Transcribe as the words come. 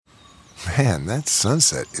Man, that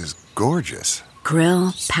sunset is gorgeous.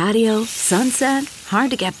 Grill, patio, sunset.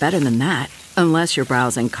 Hard to get better than that. Unless you're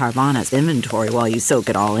browsing Carvana's inventory while you soak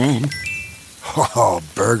it all in. Oh,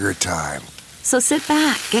 burger time. So sit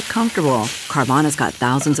back, get comfortable. Carvana's got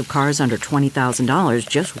thousands of cars under $20,000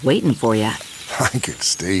 just waiting for you. I could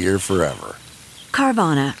stay here forever.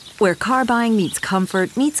 Carvana, where car buying meets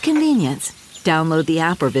comfort meets convenience. Download the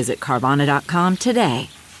app or visit Carvana.com today.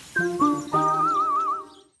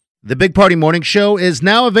 The Big Party Morning Show is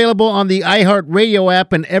now available on the iHeartRadio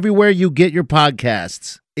app and everywhere you get your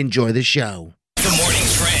podcasts. Enjoy the show. The Morning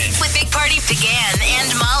Trend With Big Party began and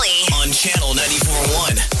Molly. on Channel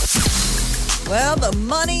 94.1. Well, the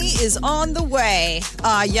money is on the way.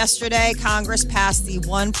 Yesterday, Congress passed the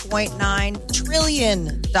 $1.9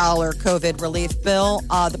 trillion COVID relief bill.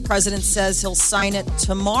 The president says he'll sign it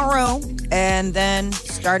tomorrow. And then,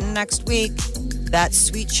 starting next week, that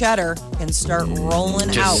sweet cheddar can start rolling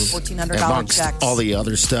out $1,400 amongst checks. all the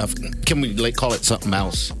other stuff, can we call it something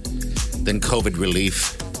else than COVID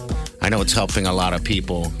relief? I know it's helping a lot of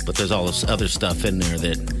people, but there's all this other stuff in there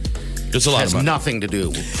that There's a lot has of nothing to do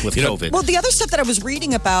with COVID. Well, the other stuff that I was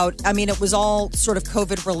reading about, I mean, it was all sort of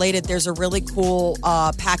COVID related. There's a really cool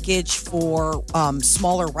package for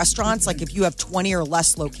smaller restaurants. Like if you have 20 or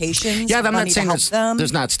less locations, Yeah, I'm money not to saying help them.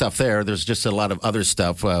 there's not stuff there. There's just a lot of other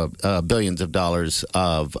stuff, billions of dollars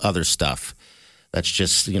of other stuff that's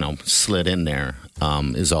just, slid in there,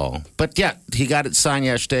 is all. But yeah, he got it signed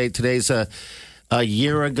yesterday. Today's a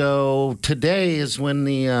year ago. Today is when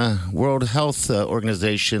the World Health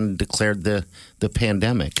Organization declared the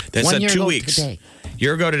pandemic. They 1 said year 2 ago weeks. Today.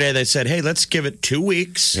 Year ago today, they said, hey, let's give it 2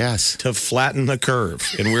 weeks Yes. to flatten the curve.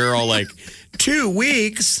 And we were all like, 2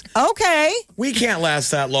 weeks? Okay. We can't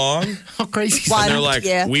last that long. How crazy is Why And that? they're like,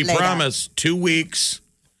 Yeah, we later. promise 2 weeks,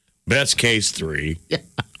 best case 3.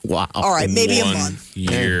 Wow. All right, maybe a 1 month.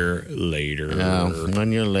 year later.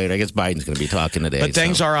 1 year later. I guess Biden's going to be talking today. But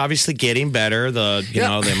things so. are obviously getting better. The the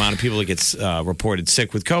amount of people that gets reported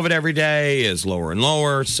sick with COVID every day is lower and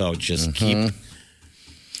lower. So just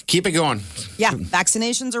Keep it going. Yeah,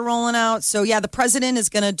 vaccinations are rolling out. So, yeah, the president is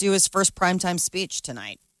going to do his first primetime speech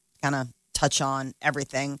tonight, kind of touch on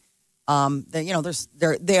everything.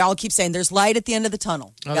 They all keep saying there's light at the end of the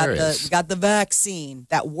tunnel. Oh, there is. We got the vaccine.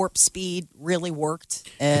 That warp speed really worked.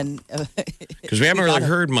 And because we haven't really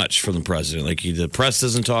heard much from the president. Like the press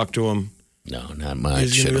doesn't talk to him. No, not much.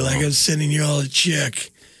 He's gonna be like, I'm sending you all a check.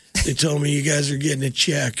 They told me you guys are getting a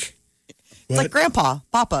check. It's like Grandpa,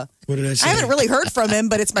 Papa. What did I say? I haven't really heard from him,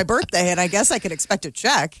 but it's my birthday, and I guess I could expect a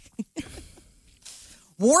check.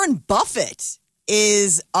 Warren Buffett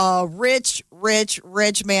is a rich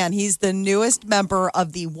man. He's the newest member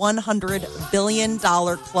of the $100 billion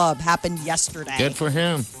club. Happened yesterday. Good for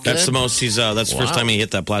him. That's Good. the most he's. That's the first time he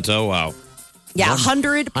hit that plateau. Wow. Yeah,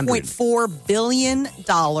 $100.4 billion.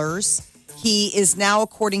 He is now,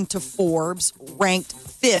 according to Forbes, ranked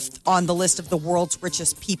 5th on the list of the world's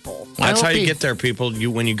richest people. That's hope how you he- get there, people.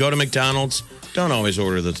 When you go to McDonald's, don't always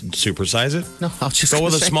order the supersize it. No, I was just Go gonna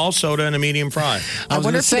with a say- small soda and a medium fry. I was wonder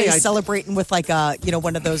gonna if say, he's celebrating with like a,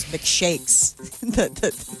 one of those McShakes,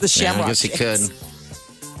 the Yeah, Shamrock I guess he could. shakes.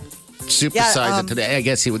 Supersize um, it today. I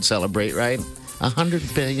guess he would celebrate, right?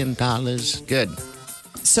 $100 billion. Good.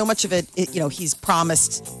 So much of it, he's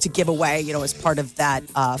promised to give away, as part of that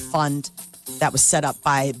fund that was set up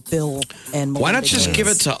by Bill and Melinda Why not just Gates. give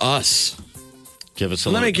it to us? Give us a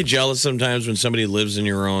Doesn't that little. make you jealous sometimes when somebody lives in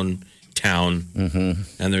your own town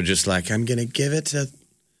and they're just like, I'm going to give it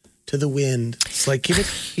to the wind. It's like, give it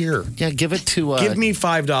here. Yeah, give it to Give me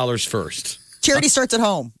 $5 first. Charity starts at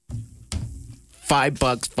home.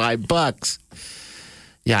 $5.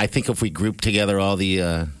 Yeah, I think if we group together all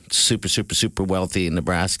the super wealthy in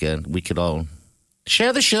Nebraska, we could all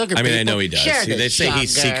share the sugar. I mean, I people. know he does. Share the They say he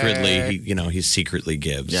sugar. he secretly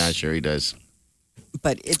gives. Yeah, sure he does.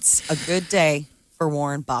 But it's a good day for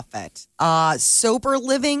Warren Buffett. Sober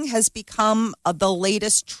living has become the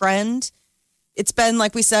latest trend. It's been,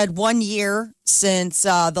 like we said, 1 year since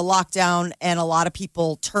the lockdown, and a lot of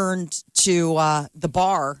people turned to the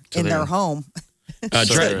bar in their home.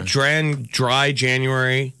 Dry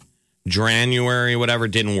January, whatever,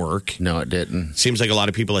 didn't work. No, it didn't. Seems like a lot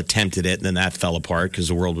of people attempted it, and then that fell apart because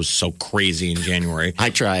the world was so crazy in January. I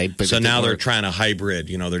tried, but So it didn't now they're work. trying to hybrid.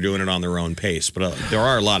 They're doing it on their own pace. But there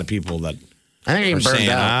are a lot of people that I think are he burned saying,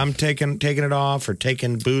 out. I'm taking it off or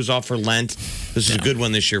taking booze off for Lent. This is a good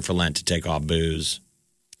one this year for Lent to take off booze.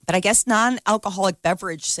 But I guess non-alcoholic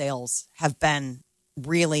beverage sales have been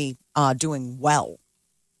really doing well.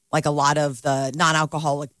 Like a lot of the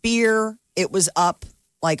non-alcoholic beer, it was up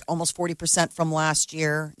like almost 40% from last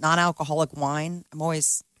year. Non-alcoholic wine, I'm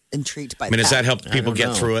always intrigued by I mean, that. does that help people don't get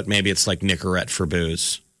know. through it? Maybe it's like Nicorette for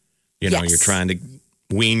booze. You know, Yes. you're trying to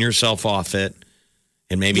wean yourself off it.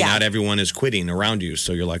 And maybe Yeah. not everyone is quitting around you.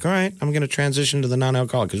 So you're like, all right, I'm going to transition to the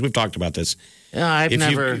non-alcoholic. Because we've talked about this. Yeah,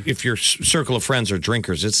 If your circle of friends are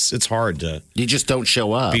drinkers, it's hard to You just don't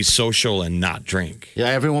show up. be social and not drink.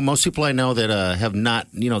 Yeah, most people I know that have not,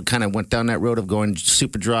 kind of went down that road of going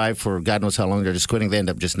super dry for God knows how long, they're just quitting. They end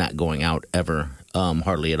up just not going out ever,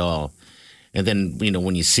 hardly at all. And then,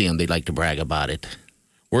 when you see them, they like to brag about it.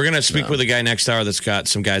 We're going to speak with a guy next hour that's got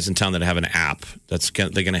some guys in town that have an app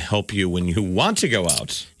they're going to help you when you want to go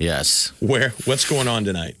out. Yes, What's going on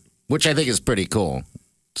tonight? which I think is pretty cool.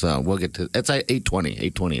 So we'll get to it's at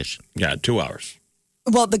 8:20-ish. Yeah, 2 hours.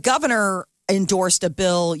 Well, the governor endorsed a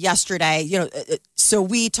bill yesterday. So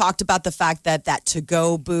we talked about the fact that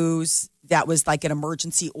to-go booze, that was like an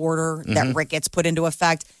emergency order that Ricketts put into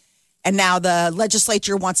effect. And now the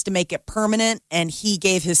legislature wants to make it permanent, and he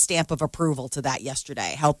gave his stamp of approval to that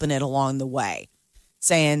yesterday, helping it along the way,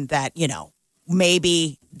 saying that,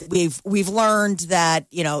 maybe we've learned that,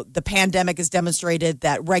 the pandemic has demonstrated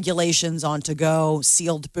that regulations on to-go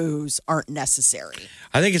sealed booze aren't necessary.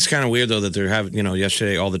 I think it's kind of weird, though, that they're having,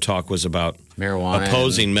 yesterday all the talk was about Marijuana.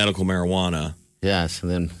 opposing medical marijuana, Yes, and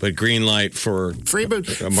then but green light for free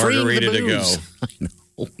booze. a margarita to go. I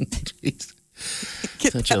know. Jeez.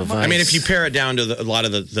 Such a I mean, if you pare it down to a lot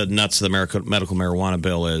of the nuts of the medical marijuana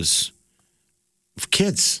bill is for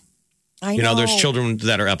kids. I know. There's children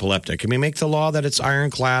that are epileptic. I mean, make the law that it's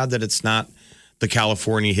ironclad, that it's not the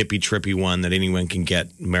California hippie trippy one that anyone can get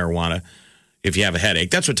marijuana if you have a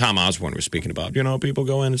headache. That's what Tom Osborne was speaking about. People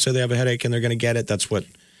go in and say they have a headache and they're going to get it. That's what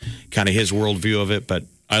kind of his worldview of it. But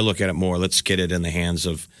I look at it more, let's get it in the hands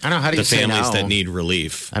of I know, how do the you say families no? that need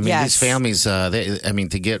relief. I mean, Yes. these families,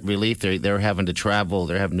 to get relief, they're having to travel.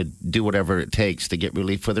 They're having to do whatever it takes to get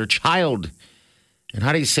relief for their child. And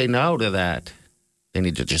how do you say no to that? They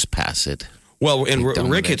need to just pass it. Well, and Be done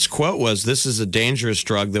with Ricketts' quote was, this is a dangerous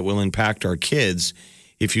drug that will impact our kids.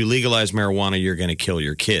 If you legalize marijuana, you're going to kill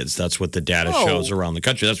your kids. That's what the data Whoa. shows around the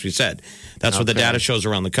country. That's what he said. That's what the Okay. data shows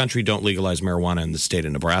around the country. Don't legalize marijuana in the state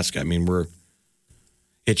of Nebraska. I mean,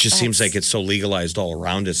 it just seems like it's so legalized all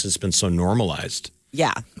around us. It's been so normalized.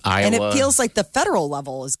 Yeah. And Iowa. it feels like the federal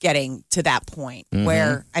level is getting to that point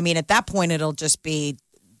where, at that point, it'll just be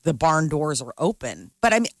the barn doors are open.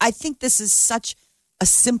 But I think this is such a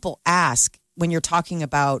simple ask when you're talking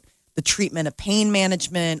about the treatment of pain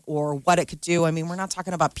management or what it could do. I mean, we're not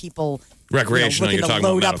talking about people Recreational, looking you're to talking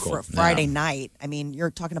about load up medical. for a Friday night. I mean, you're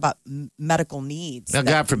talking about medical needs. Now,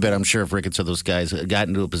 God forbid, I'm sure if Ricketts or those guys got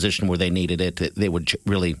into a position where they needed it, they would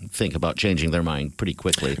really think about changing their mind pretty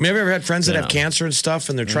quickly. I mean, have you ever had friends that Yeah. have cancer and stuff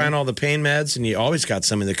and they're trying all the pain meds and you always got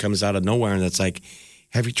something that comes out of nowhere and it's like,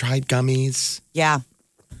 have you tried gummies? Yeah.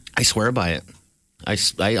 I swear by it.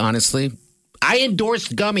 I honestly, I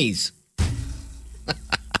endorsed gummies.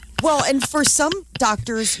 Well, and for some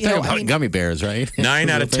doctors, Talking about gummy bears, right? 9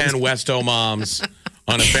 out of Little 10 things. Westo moms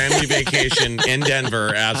on a family vacation in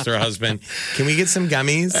Denver asked their husband, can we get some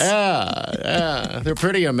gummies? Yeah, they're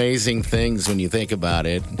pretty amazing things when you think about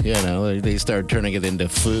it. They start turning it into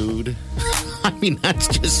food. I mean, that's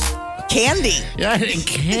just candy. and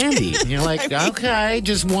candy. You're like, okay,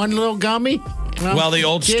 just one little gummy. Well, the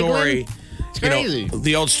old story, It's crazy.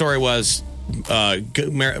 the old story was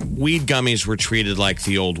weed gummies were treated like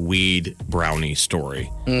the old weed brownie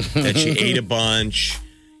story. That you ate a bunch,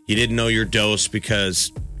 you didn't know your dose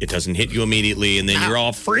because it doesn't hit you immediately, and then you're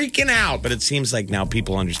all freaking out. But it seems like now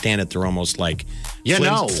people understand it. They're almost like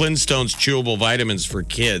Flintstones chewable vitamins for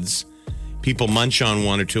kids. People munch on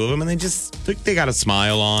one or two of them, and they got a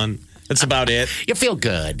smile on. That's about it. You feel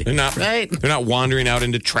good. They're not right. They're not wandering out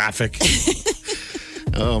into traffic.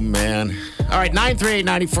 Oh, man. All right,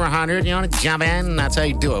 938-9400. You want to jump in? That's how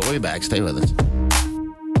you do it. We'll be back. Stay with us.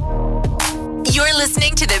 You're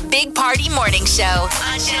listening to the Big Party Morning Show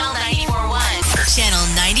on Channel 94.1. Channel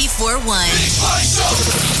 94.1.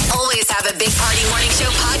 Always have a Big Party Morning Show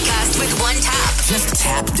podcast with one tap. Just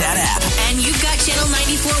tap that app. And you've got Channel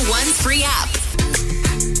 94.1's free app.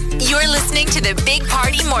 You're listening to the Big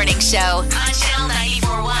Party Morning Show on Channel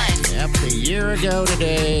 94.1. Yep, a year ago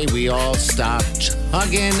today, we all stopped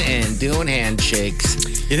hugging and doing handshakes.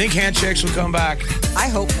 You think handshakes will come back? I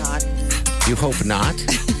hope not. You hope not.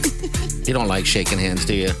 You don't like shaking hands,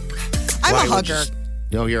 do you? I'm Why a would hugger.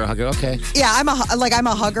 No, you're a hugger. Okay. Yeah, I'm a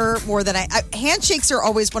hugger more than I handshakes are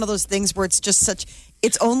always one of those things where it's just such.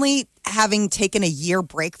 It's only having taken a year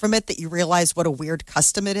break from it that you realize what a weird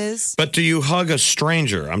custom it is. But do you hug a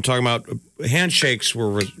stranger? I'm talking about handshakes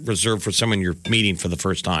were reserved for someone you're meeting for the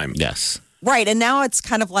first time. Yes. Right, and now it's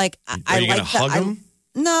kind of like Are I you like going to hug them?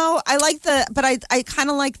 No, I like but I kind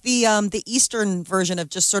of like the Eastern version of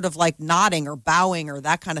just sort of like nodding or bowing or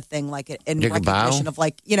that kind of thing, like in You can recognition bow? of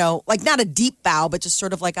like, like not a deep bow, but just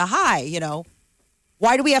sort of like a hi,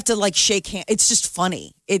 Why do we have to like shake hands? It's just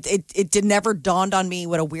funny. It never dawned on me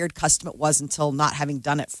what a weird custom it was until not having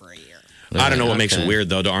done it for a year. I don't know what makes it Okay. weird,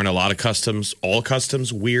 though. Aren't a lot of all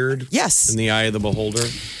customs weird? Yes. In the eye of the beholder?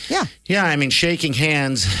 Yeah. Yeah, I mean, shaking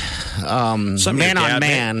hands, Something man your on dad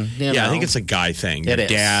man. I think it's a guy thing. Your It is.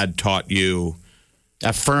 dad taught you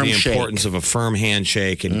a firm the shake. importance of a firm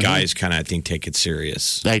handshake, and guys kind of, I think, take it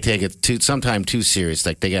serious. They take it sometimes too serious.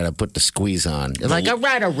 Like they got to put the squeeze on. They're like, all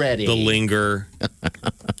right, already. The linger.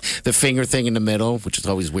 The finger thing in the middle, which is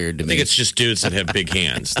always weird to I me. think it's just dudes that have big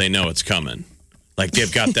hands. They know it's coming. Like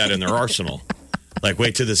they've got that in their arsenal. Like,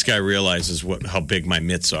 wait till this guy realizes how big my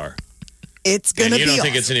mitts are. It's going And to you be don't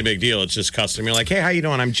think it's any big deal. It's just custom. You're like, hey, how you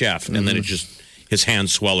doing? I'm Jeff. And then his hand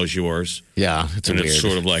swallows yours. yeah, it's And weird. it's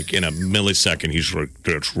sort of like in a millisecond, he's like,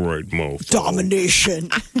 that's right, Mo. domination.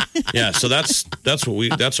 Yeah, so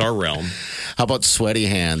that's our realm. How about sweaty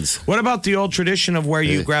hands? What about the old tradition of where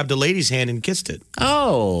you grabbed a lady's hand and kissed it?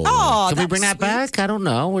 Oh, can we that's bring that sweet. back? I don't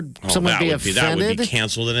know. Would someone be that offended? would be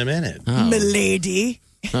canceled in a minute. Milady.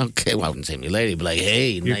 Okay, well, I wouldn't say me lady, but like,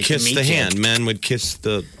 hey, You nice kiss to meet the you. hand. Men would kiss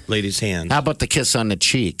the lady's hand. How about the kiss on the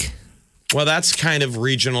cheek? Well, that's kind of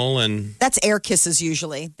regional, and That's air kisses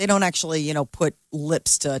usually. They don't actually, put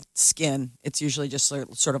lips to skin. It's usually just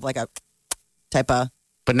sort of like a type of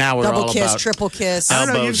But now we're double all kiss, about triple kiss. I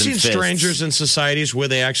don't know. You've elbows seen and fists. strangers in societies where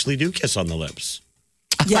they actually do kiss on the lips,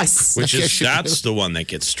 Yes. which Yes, you that's the one that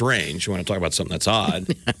gets strange. You want to talk about something that's odd?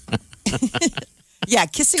 Yeah,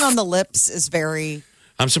 kissing on the lips is very.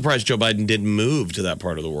 I'm surprised Joe Biden didn't move to that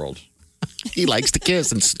part of the world. He likes to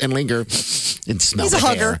kiss and linger and smell He's a the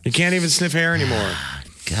hugger. hair. You can't even sniff hair anymore.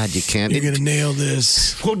 God, you can't. nail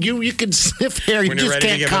this. Well, you can sniff hair. You just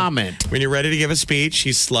can't comment. When you're ready to give a speech,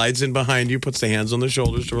 he slides in behind you, puts the hands on the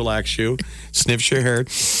shoulders to relax you, sniffs your hair.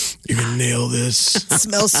 You're gonna nail this.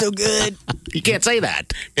 Smells so good. You can't say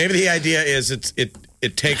that. Maybe the idea is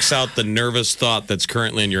it takes out the nervous thought that's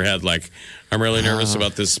currently in your head. Like, I'm really nervous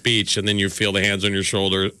about this speech, and then you feel the hands on your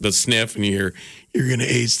shoulder, the sniff, and you hear, "You're gonna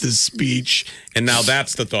ace this speech," and now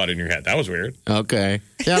that's the thought in your head. That was weird. Okay.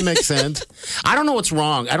 Yeah, that makes sense. I don't know what's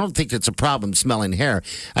wrong. I don't think it's a problem smelling hair.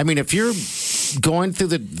 I mean, if you're going through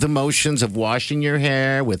the motions of washing your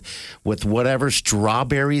hair with whatever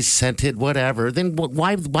strawberry scented whatever, then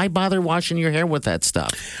why bother washing your hair with that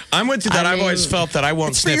stuff? I'm with you that I I've always mean, felt that I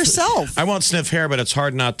won't it's for sniff yourself. I won't sniff hair, but it's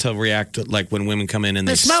hard not to react to, like when women come in and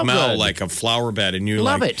they smell good. like a flower bed, and you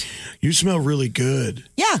Love like, it. You smell really good.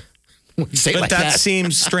 Yeah. Say it But like that that.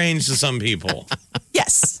 seems strange to some people.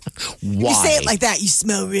 Yes. Why? You say it like that, you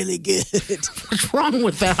smell really good. What's wrong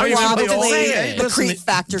with that? How you Well, gonna the say way- it? the creep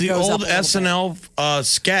factor the goes old up a little SNL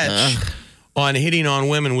sketch on hitting on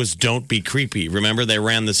women was "Don't be creepy." Remember, they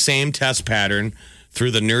ran the same test pattern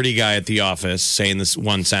through the nerdy guy at the office saying this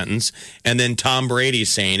one sentence, and then Tom Brady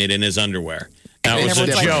saying it in his underwear. Now it was a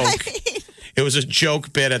everyone's like, joke. It was a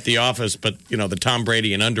joke bit at the office, but the Tom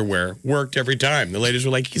Brady in underwear worked every time. The ladies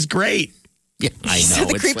were like, "He's great." Yeah, I He know. said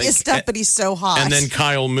the It's creepiest like- stuff, but he's so hot. And then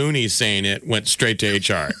Kyle Mooney saying it went straight to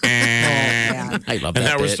HR. Man. I love And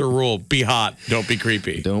that was bit. the rule: be hot, don't be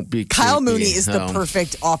creepy. Don't be Kyle creepy. Mooney is the No.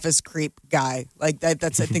 perfect office creep guy. Like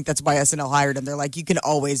that's I think that's why SNL hired him. They're like, you can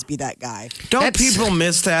always be that guy. Don't That's- people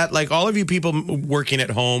miss that? Like all of you people working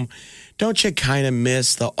at home, don't you kind of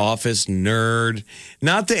miss the office nerd?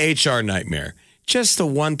 Not the HR nightmare, just the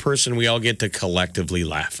one person we all get to collectively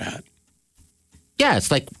laugh at. Yeah,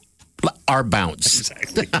 it's like our bounce.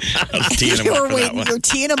 Exactly. I was teeing him You up were for that waiting. one. You're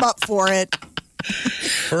teeing him up for it.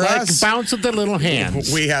 For Like us, bounce with the little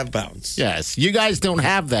hands. we have bounce. Yes, you guys don't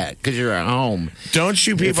have that because you're at home. Don't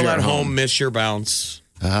you people you're at at home home. miss your bounce?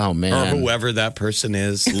 Oh Or man, whoever that person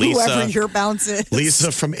is. Whoever Lisa. your bounce is.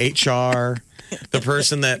 Lisa from HR, the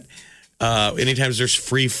person that anytime there's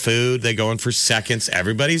free food, they go in for seconds.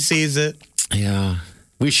 Everybody sees it. Yeah.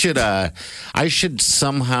 We should, I should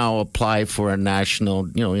somehow apply for a national,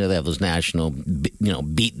 they have those national,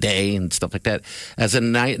 beat day and stuff like that as a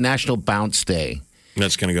national bounce day.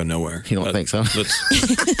 That's going to go nowhere. You don't think so?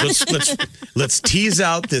 Let's tease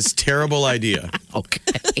out this terrible idea. Okay.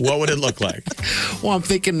 What would it look like? Well, I'm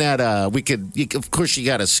thinking that of course, you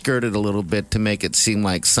got to skirt it a little bit to make it seem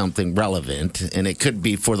like something relevant. And it could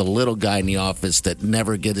be for the little guy in the office that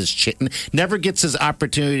never gets his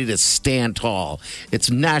opportunity to stand tall. It's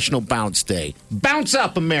National Bounce Day. Bounce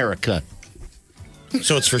up, America.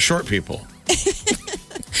 So it's for short people.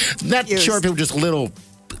 Not Yes. short people, just little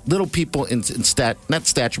little people in not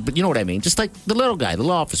stature, but you know what I mean. Just like the little guy, the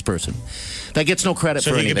little office person that gets no credit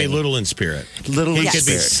So for he anything. could be little in spirit. Little He in could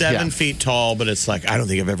be spirit, 7 feet tall, but it's like, I don't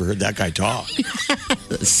think I've ever heard that guy talk.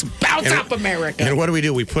 Bounce up, America. And what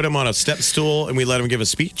do? We put him on a step stool and we let him give a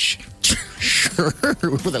speech? Sure,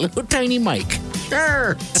 with a little tiny mic.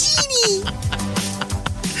 Sure. Teeny.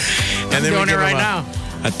 And then we doing it give right him now.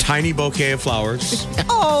 a tiny bouquet of flowers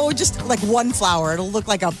Oh, just like one flower. It'll look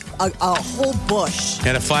like a whole bush.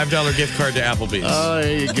 and a $5 gift card to Applebee's. Oh,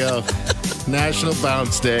 there you go. National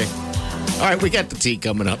Bounce Day. All right, we got the tea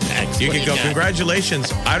coming up next. You What can do go, got?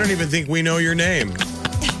 congratulations. I don't even think we know your name.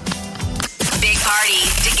 Big Party,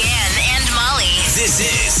 DeGan and Molly This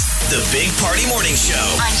is the Big Party Morning Show.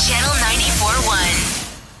 on Channel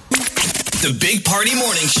 94.1. The Big Party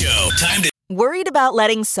Morning Show. Time to Worried about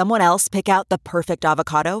letting someone else pick out the perfect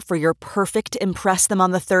avocado for your perfect impress them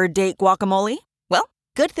on the third date guacamole? Well,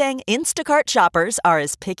 good thing Instacart shoppers are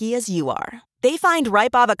as picky as you are. They find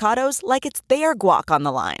ripe avocados like it's their guac on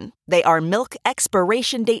the line. They are milk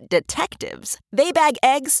expiration date detectives. They bag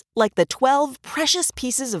eggs like the 12 precious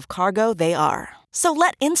pieces of cargo they are. So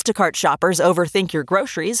let Instacart shoppers overthink your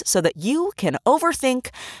groceries so that you can overthink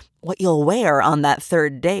what you'll wear on that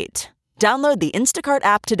third date. Download the Instacart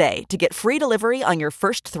app today to get free delivery on your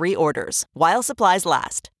first 3 orders, while supplies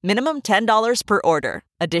last. Minimum $10 per order.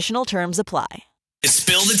 Additional terms apply.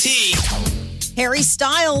 spill the tea. Harry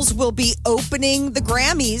Styles will be opening the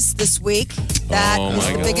Grammys this week. That Oh, was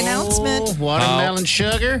my the God. big announcement. Oh, watermelon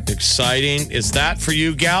sugar. Exciting. Is that for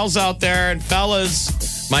you gals out there and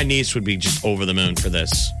fellas? My niece would be just over the moon for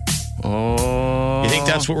this. Oh. You think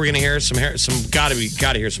that's what we're going to hear? Some gotta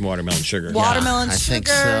hear some watermelon sugar. Watermelon I sugar. think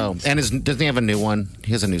so. And doesn't he have a new one?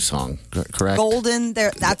 He has a new song, correct? Golden.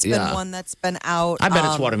 That's been Yeah. one that's been out. I bet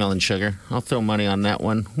it's watermelon sugar. I'll throw money on that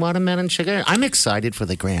one. Watermelon sugar. I'm excited for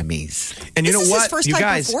the Grammys. And you This know is his what? first You time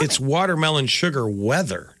guys, performing. it's watermelon sugar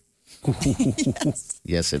weather.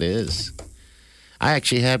 Yes, it is. I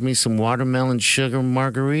actually had me some watermelon sugar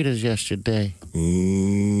margaritas yesterday.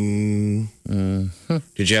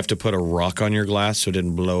 Did you have to put a rock on your glass so it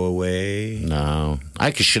didn't blow away? No,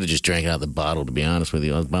 I should have just drank it out of the bottle. To be honest with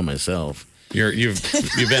you, I was by myself. You've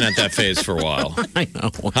been at that phase for a while. I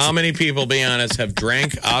know. How many people, be honest, have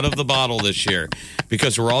drank out of the bottle this year?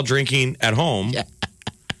 Because we're all drinking at home. Yeah.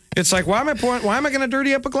 It's like, why am I going to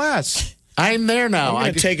dirty up a glass? I'm there I'm now.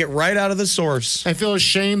 going to take it right out of the source. I feel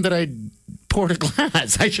ashamed that I poured a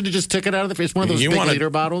glass. I should have just took it out of the. It's one of those You big wanna liter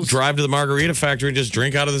bottles. Drive to the margarita factory and just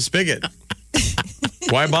drink out of the spigot.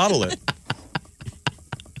 Why bottle it?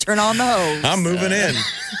 Turn on the hose. I'm moving in.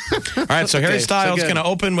 All right, so Harry Okay, so Styles good. going to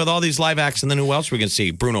open with all these live acts, and then who else we can see?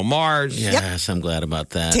 Bruno Mars. Yes, I'm glad about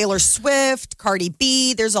that. Taylor Swift, Cardi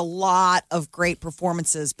B. There's a lot of great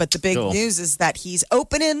performances, but the big Cool. news is that he's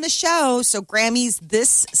opening the show. So Grammys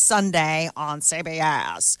this Sunday on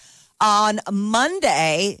CBS. On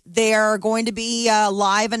Monday, they're going to be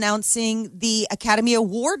live announcing the Academy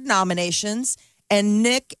Award nominations, and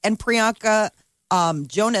Nick and Priyanka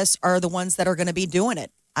Jonas are the ones that are going to be doing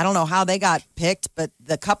it. I don't know how they got picked, but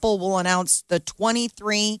the couple will announce the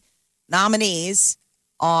 23 nominees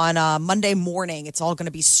on Monday morning. It's all going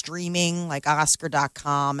to be streaming like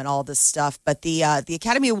Oscar.com and all this stuff. But the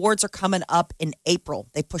Academy Awards are coming up in April.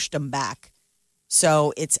 They pushed them back.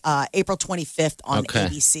 So it's April 25th on Okay.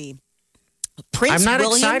 ABC. Prince I'm not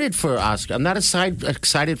William, excited for Oscar. I'm not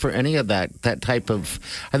excited for any of that type of.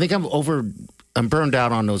 I think I'm burned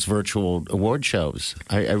out on those virtual award shows.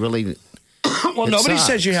 I really. Well, It nobody sucks.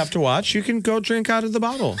 says you have to watch. You can go drink out of the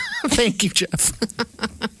bottle. Thank you, Jeff.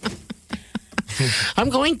 I'm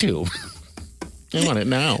going to. I want it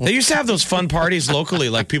now. They used to have those fun parties locally,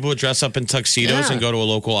 like people would dress up in tuxedos Yeah. and go to a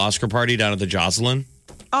local Oscar party down at the Jocelyn.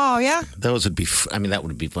 Oh, yeah. Those would be. That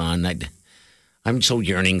would be fun. I'm so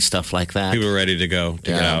yearning stuff like that. People were ready to go to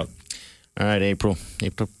get Yeah. out. All right, April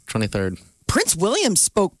 23rd. Prince William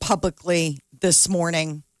spoke publicly this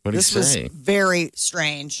morning. What'd he This was say? very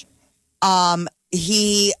strange.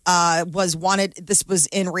 He was wanted. This was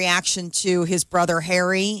in reaction to his brother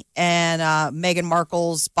Harry and Meghan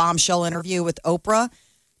Markle's bombshell interview with Oprah.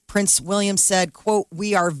 Prince William said, quote,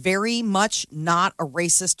 "We are very much not a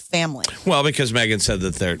racist family." Well, because Megan said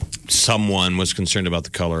that someone was concerned about the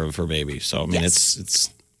color of her baby. So, I mean, Yes. it's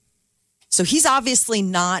So he's obviously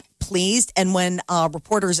not pleased. And when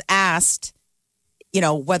reporters asked,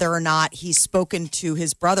 whether or not he's spoken to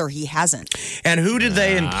his brother, he hasn't. And who did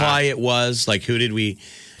they imply it was? Like, who did we?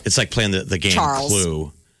 It's like playing the game Charles.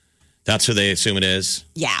 Clue. That's who they assume it is.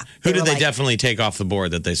 Yeah. Who did were they like, definitely take off the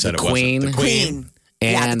board that they said The it Queen. wasn't? The Queen.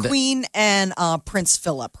 And the Queen and Prince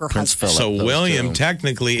Philip, her Prince husband. Philip. So those William two.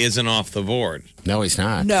 technically isn't off the board. No, he's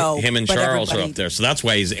not. No, Him and but Charles are everybody- up there. So that's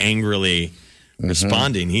why he's angrily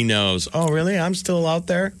responding. He knows, oh, really? I'm still out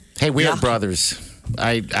there? Hey, we are brothers.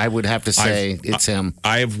 I would have to say it's him.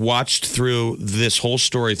 I have watched through this whole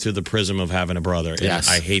story through the prism of having a brother. And Yes.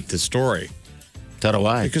 I hate the story. So do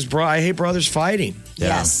I. Because, bro, I hate brothers fighting.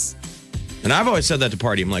 Yes. And I've always said that to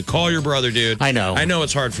Party. I'm like, call your brother, dude. I know. I know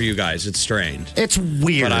it's hard for you guys. It's strained. It's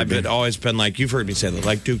weird. But I've always been like, you've heard me say that.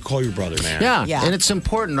 Like, dude, call your brother, man. Yeah, Yeah. and it's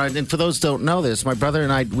important. Right? And for those who don't know this, my brother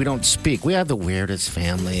and I, we don't speak. We have the weirdest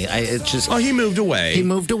family. It's just Oh, he moved away. he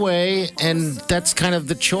moved away, and that's kind of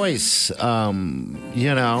the choice.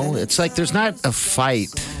 It's like there's not a fight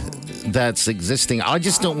that's existing. I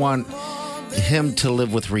just don't want him to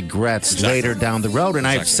live with regrets later down the road, and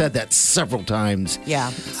I've said that several times.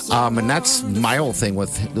 Yeah. And that's my whole thing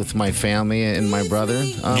with my family and my brother.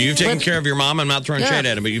 You've taken but- care of your mom. I'm not throwing Yeah. shade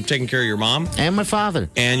at him, but you've taken care of your mom and my father.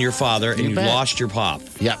 and your father, and You you bet. lost your pop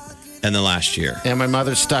Yep. in the last year. And my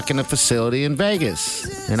mother's stuck in a facility in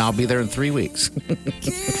Vegas, and I'll be there in 3 weeks.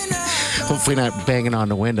 Hopefully, not banging on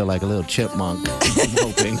the window like a little chipmunk. I'm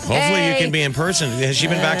hoping. Hopefully, you can be in person. Has she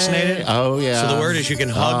been vaccinated? Oh yeah. So the word is you can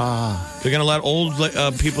hug. They're going to let old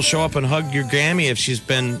people show up and hug your Gammy if she's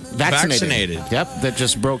been vaccinated. Yep, that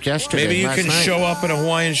just broke yesterday. Maybe you last can night. show up in a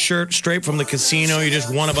Hawaiian shirt straight from the casino. You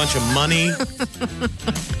just won a bunch of money.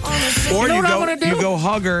 Or You know what I'm gonna do? you go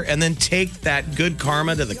hug her and then take that good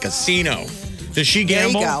karma to the casino. Does she There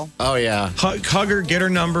you gamble? go. Oh yeah. Hug her, get her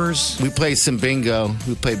numbers. We play some bingo.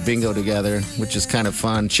 We play bingo together, which is kind of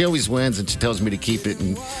fun. She always wins, and she tells me to keep it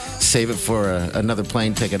and save it for another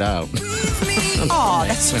plane ticket out. Oh,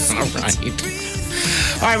 that's so sweet. All right.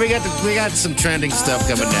 All right, we got some trending stuff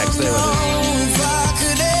coming next. Stay with us.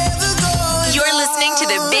 You're listening to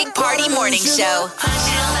the Big Party Morning Show on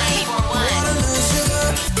Channel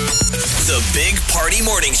 94.1. The Big Party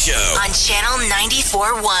Morning Show. On Channel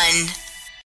 94.1.